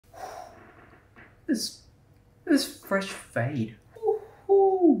this fresh fade.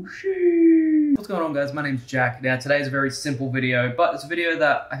 Ooh, shit. What's going on, guys? My name's Jack. Now, today's a very simple video, but it's a video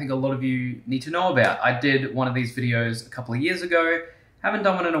that I think a lot of you need to know about. I did one of these videos a couple of years ago. Haven't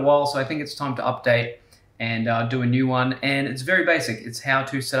done one in a while, so I think it's time to update and do a new one. And it's very basic. It's how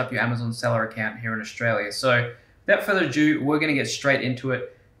to set up your Amazon seller account here in Australia. So without further ado, we're gonna get straight into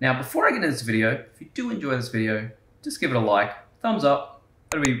it. Now, before I get into this video, if you do enjoy this video, just give it a like, thumbs up.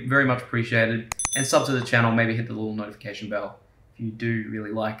 That'd be very much appreciated. And sub to the channel, maybe hit the little notification bell if you do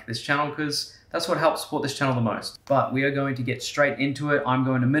really like this channel, because that's what helps support this channel the most. But we are going to get straight into it. I'm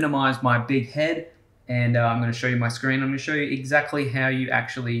going to minimize my big head and I'm going to show you my screen. I'm going to show you exactly how you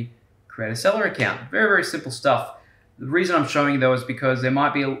actually create a seller account. Very, very simple stuff. The reason I'm showing you though is because there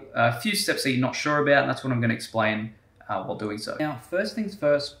might be a few steps that you're not sure about, and that's what I'm going to explain while doing so. Now, first things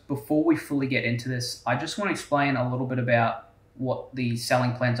first, before we fully get into this, I just want to explain a little bit about what the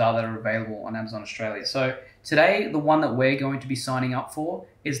selling plans are that are available on Amazon Australia. So today, the one that we're going to be signing up for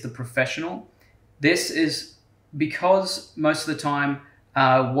is the professional. This is because most of the time,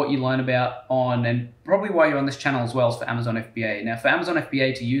 what you learn about on, and probably why you're on this channel as well, is for Amazon FBA. Now, for Amazon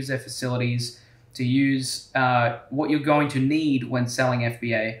FBA to use their facilities, to use what you're going to need when selling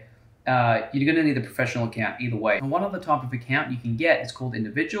FBA, you're going to need a professional account either way. And one other type of account you can get is called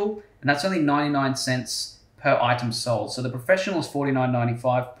individual, and that's only 99 cents per item sold. So the professional is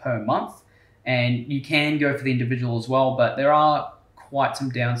 $49.95 per month, and you can go for the individual as well, but there are quite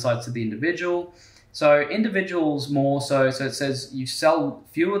some downsides to the individual. So individuals more so it says you sell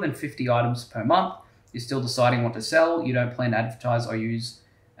fewer than 50 items per month. You're still deciding what to sell. You don't plan to advertise or use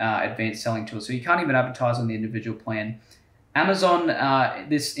advanced selling tools. So you can't even advertise on the individual plan. Amazon,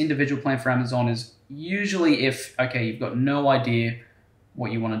 this individual plan for Amazon is usually if, okay, you've got no idea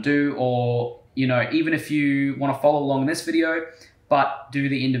what you want to do, or you know, even if you want to follow along in this video, but do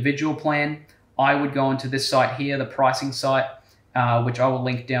the individual plan, I would go into this site here, the pricing site, which I will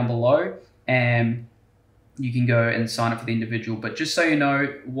link down below, and you can go and sign up for the individual. But just so you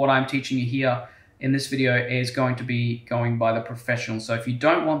know, what I'm teaching you here in this video is going to be going by the professional. So if you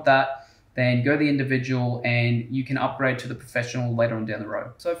don't want that, then go the individual and you can upgrade to the professional later on down the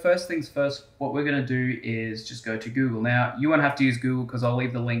road. So first things first, what we're going to do is just go to Google. Now, you won't have to use Google because I'll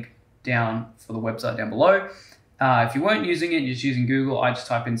leave the link down for the website down below. If you weren't using it, you're just using Google, I just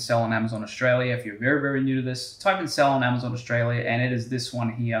type in sell on Amazon Australia. If you're very, very new to this, type in sell on Amazon Australia, and it is this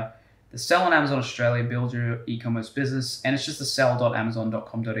one here. The sell on Amazon Australia builds your e-commerce business, and it's just the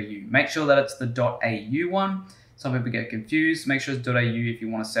sell.amazon.com.au. Make sure that it's the .au one. Some people get confused. Make sure it's .au if you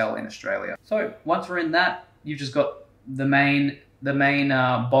want to sell in Australia. So once we're in that, you've just got the main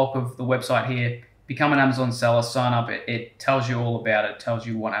bulk of the website here. Become an Amazon seller, sign up. It tells you all about it. It tells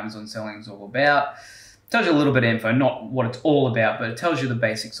you what Amazon selling is all about. It tells you a little bit of info, not what it's all about, but it tells you the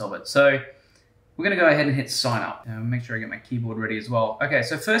basics of it. So we're going to go ahead and hit sign up. Now, make sure I get my keyboard ready as well. Okay,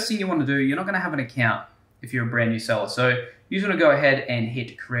 so first thing you want to do, you're not going to have an account if you're a brand new seller. So you just want to go ahead and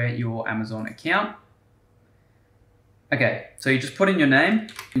hit create your Amazon account. Okay, so you just put in your name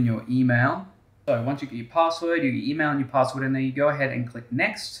and your email. So once you get your password, your email and your password in there, you go ahead and click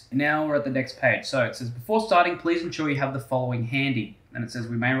next. Now we're at the next page. So it says, before starting, please ensure you have the following handy. And it says,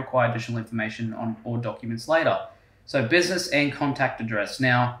 we may require additional information on or documents later. So business and contact address.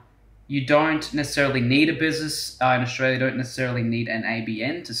 Now, you don't necessarily need a business. In Australia, you don't necessarily need an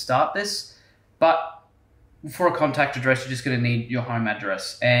ABN to start this. But for a contact address, you're just gonna need your home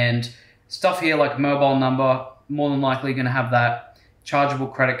address. And stuff here like mobile number, more than likely gonna have that. Chargeable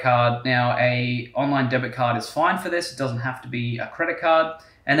credit card. Now, a online debit card is fine for this. It doesn't have to be a credit card.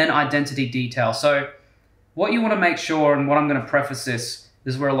 And then identity detail. So what you want to make sure, and what I'm going to preface this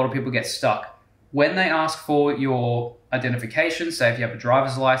is where a lot of people get stuck. When they ask for your identification, say if you have a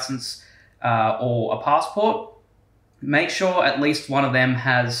driver's license or a passport, make sure at least one of them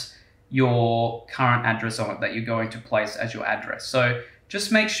has your current address on it that you're going to place as your address. So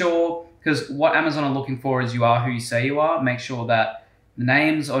just make sure, because what Amazon are looking for is you are who you say you are. Make sure that the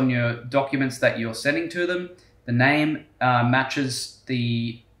names on your documents that you're sending to them, the name matches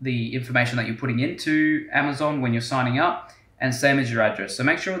the information that you're putting into Amazon when you're signing up, and same as your address. So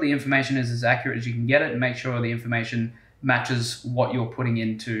make sure the information is as accurate as you can get it, and make sure the information matches what you're putting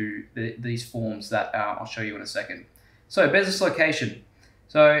into these forms that I'll show you in a second. So business location.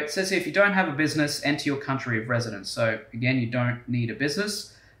 So it says here, if you don't have a business, enter your country of residence. So again, you don't need a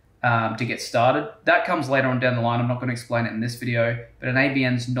business to get started. That comes later on down the line. I'm not going to explain it in this video, but an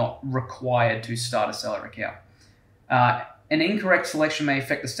ABN is not required to start a seller account. An incorrect selection may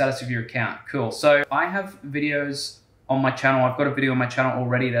affect the status of your account. Cool. So I have videos on my channel. I've got a video on my channel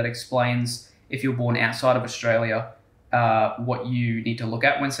already that explains if you're born outside of Australia, what you need to look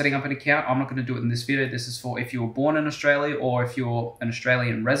at when setting up an account. I'm not going to do it in this video. This is for if you were born in Australia or if you're an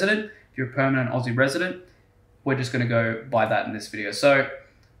Australian resident, if you're a permanent Aussie resident. We're just going to go by that in this video. So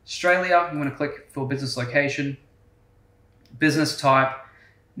Australia, I'm going to click for business location, business type.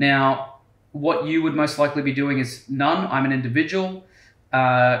 Now, what you would most likely be doing is none. I'm an individual.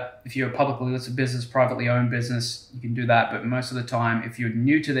 If you're a publicly listed business, privately owned business, you can do that. But most of the time, if you're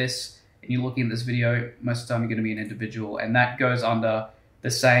new to this and you're looking at this video, most of the time you're going to be an individual. And that goes under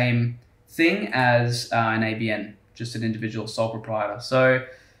the same thing as an ABN, just an individual sole proprietor. So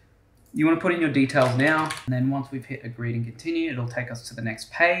you want to put in your details now. And then once we've hit agreed and continue, it'll take us to the next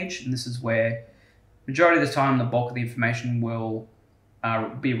page. And this is where majority of the time, the bulk of the information will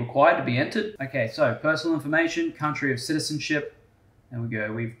be required to be entered. Okay, so personal information, country of citizenship. There we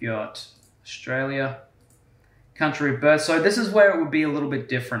go. We've got Australia, country of birth. So this is where it would be a little bit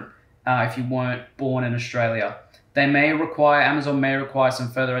different if you weren't born in Australia. Amazon may require some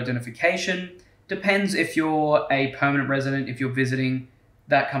further identification. Depends if you're a permanent resident, if you're visiting,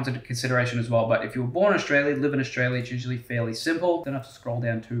 that comes into consideration as well. But if you were born in Australia, live in Australia, it's usually fairly simple. Don't have to scroll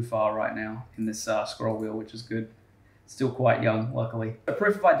down too far right now in this scroll wheel, which is good. Still quite young, luckily. A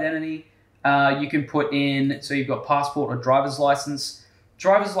proof of identity, you can put in, so you've got passport or driver's license.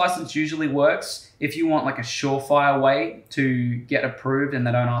 Driver's license usually works if you want like a surefire way to get approved and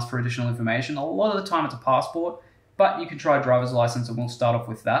they don't ask for additional information. A lot of the time it's a passport, but you can try driver's license and we'll start off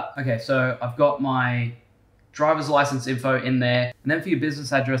with that. Okay, so I've got my driver's license info in there. And then for your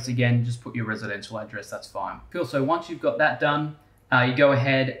business address, again, just put your residential address, that's fine. Cool, so once you've got that done, you go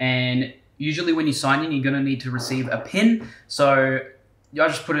ahead and usually when you sign in, you're gonna need to receive a PIN. So I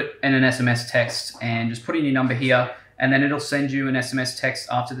just put it in an SMS text and just put in your number here, and then it'll send you an SMS text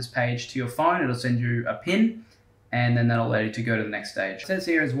after this page to your phone. It'll send you a PIN, and then that'll allow you to go to the next stage. It says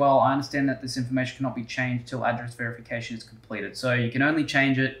here as well, I understand that this information cannot be changed till address verification is completed. So you can only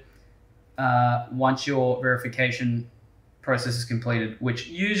change it once your verification process is completed, which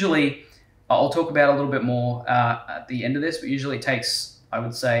usually, I'll talk about a little bit more at the end of this, but usually it takes, I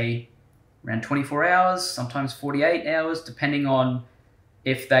would say, around 24 hours, sometimes 48 hours, depending on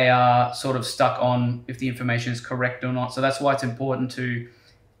if they are sort of stuck on if the information is correct or not. So that's why it's important to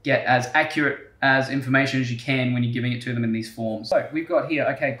get as accurate as information as you can when you're giving it to them in these forms. So we've got here,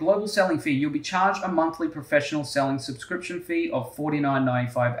 okay, global selling fee. You'll be charged a monthly professional selling subscription fee of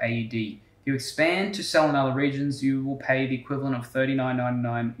 $49.95 AUD. If you expand to sell in other regions, you will pay the equivalent of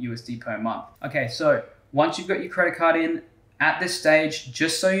 $39.99 USD per month. Okay, so once you've got your credit card in, at this stage,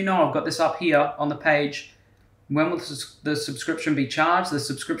 just so you know, I've got this up here on the page. When will the subscription be charged? The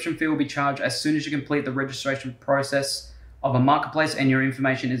subscription fee will be charged as soon as you complete the registration process of a marketplace and your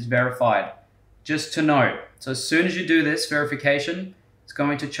information is verified. Just to note, so as soon as you do this verification, it's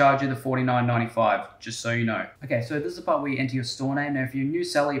going to charge you the $49.95, just so you know. Okay, so this is the part where you enter your store name. Now, if you're a new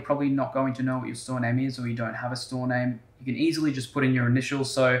seller, you're probably not going to know what your store name is, or you don't have a store name. You can easily just put in your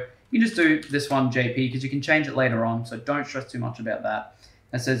initials. So you just do this one, JP, because you can change it later on. So don't stress too much about that.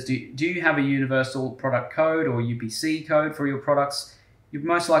 It says, do you have a universal product code or UPC code for your products? You're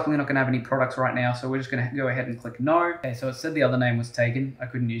most likely not going to have any products right now, so we're just going to go ahead and click no. Okay, so it said the other name was taken. I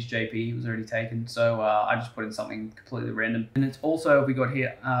couldn't use JP, it was already taken, so I just put in something completely random. And it's also, we got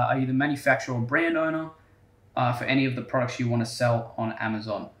here, are you the manufacturer or brand owner for any of the products you want to sell on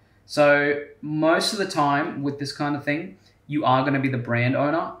Amazon? So most of the time with this kind of thing, you are going to be the brand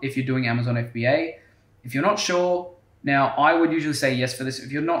owner if you're doing Amazon FBA. If you're not sure, now I would usually say yes for this.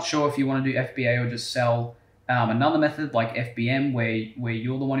 If you're not sure if you want to do FBA or just sell another method like FBM where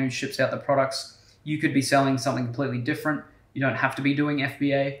you're the one who ships out the products, you could be selling something completely different. You don't have to be doing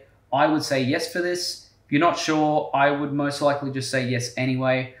FBA. I would say yes for this. If you're not sure, I would most likely just say yes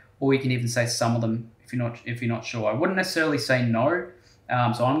anyway, or you can even say some of them if you're not sure. I wouldn't necessarily say no,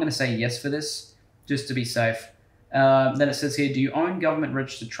 so I'm going to say yes for this just to be safe. Then it says here, do you own government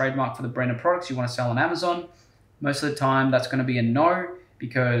registered trademark for the brand of products you want to sell on Amazon? Most of the time that's going to be a no,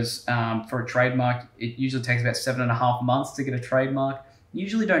 because for a trademark, it usually takes about 7.5 months to get a trademark. You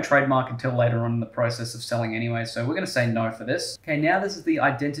usually don't trademark until later on in the process of selling anyway, so we're going to say no for this. Okay, now this is the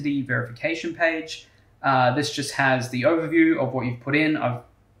identity verification page. This just has the overview of what you've put in. I've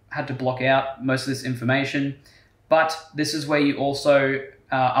had to block out most of this information, but this is where you also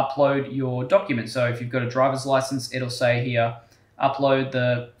upload your documents. So if you've got a driver's license, it'll say here, upload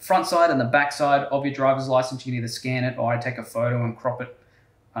the front side and the back side of your driver's license. You can either scan it or I take a photo and crop it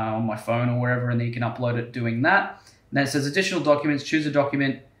on my phone or wherever, and then you can upload it doing that. And then it says additional documents, choose a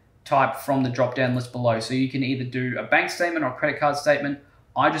document type from the drop-down list below. So you can either do a bank statement or a credit card statement.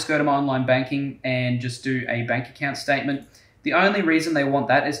 I just go to my online banking and just do a bank account statement. The only reason they want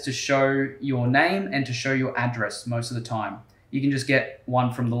that is to show your name and to show your address most of the time. You can just get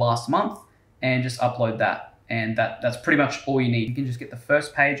one from the last month and just upload that. And that's pretty much all you need. You can just get the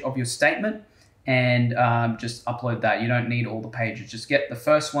first page of your statement and just upload that. You don't need all the pages. Just get the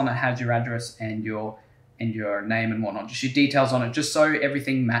first one that has your address and your name and whatnot. Just your details on it, just so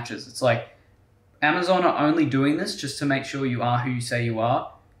everything matches. It's like Amazon are only doing this just to make sure you are who you say you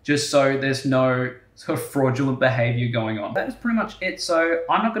are, just so there's no sort of fraudulent behavior going on. That is pretty much it. So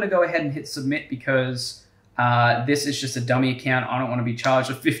I'm not going to go ahead and hit submit because this is just a dummy account. I don't want to be charged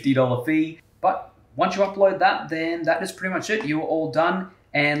a $50 fee. But once you upload that, then that is pretty much it. You're all done.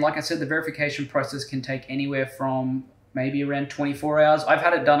 And like I said, the verification process can take anywhere from maybe around 24 hours. I've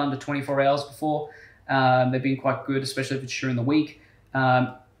had it done under 24 hours before. They've been quite good, especially if it's during the week.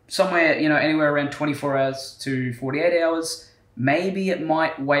 Somewhere, anywhere around 24 hours to 48 hours. Maybe it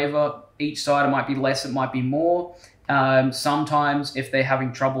might waver each side. It might be less, it might be more. Sometimes if they're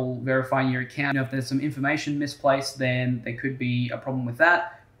having trouble verifying your account, if there's some information misplaced, then there could be a problem with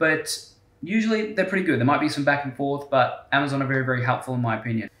that. But usually they're pretty good. There might be some back and forth, but Amazon are very, very helpful in my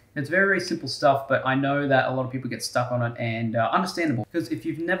opinion. It's very, very simple stuff, but I know that a lot of people get stuck on it, and understandable. Because if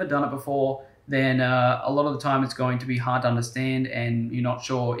you've never done it before, then a lot of the time it's going to be hard to understand, and you're not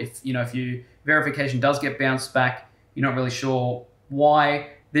sure if your verification does get bounced back, you're not really sure why.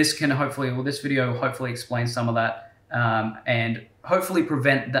 This can this video will hopefully explain some of that and hopefully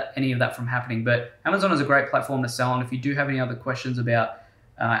prevent any of that from happening. But Amazon is a great platform to sell on. If you do have any other questions about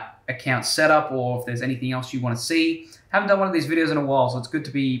account setup, or if there's anything else you want to see, haven't done one of these videos in a while, so it's good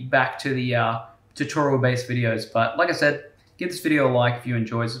to be back to the tutorial-based videos. But like I said, give this video a like if you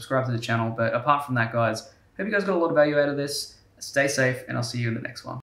enjoyed, subscribe to the channel. But apart from that, guys, hope you guys got a lot of value out of this. Stay safe, and I'll see you in the next one.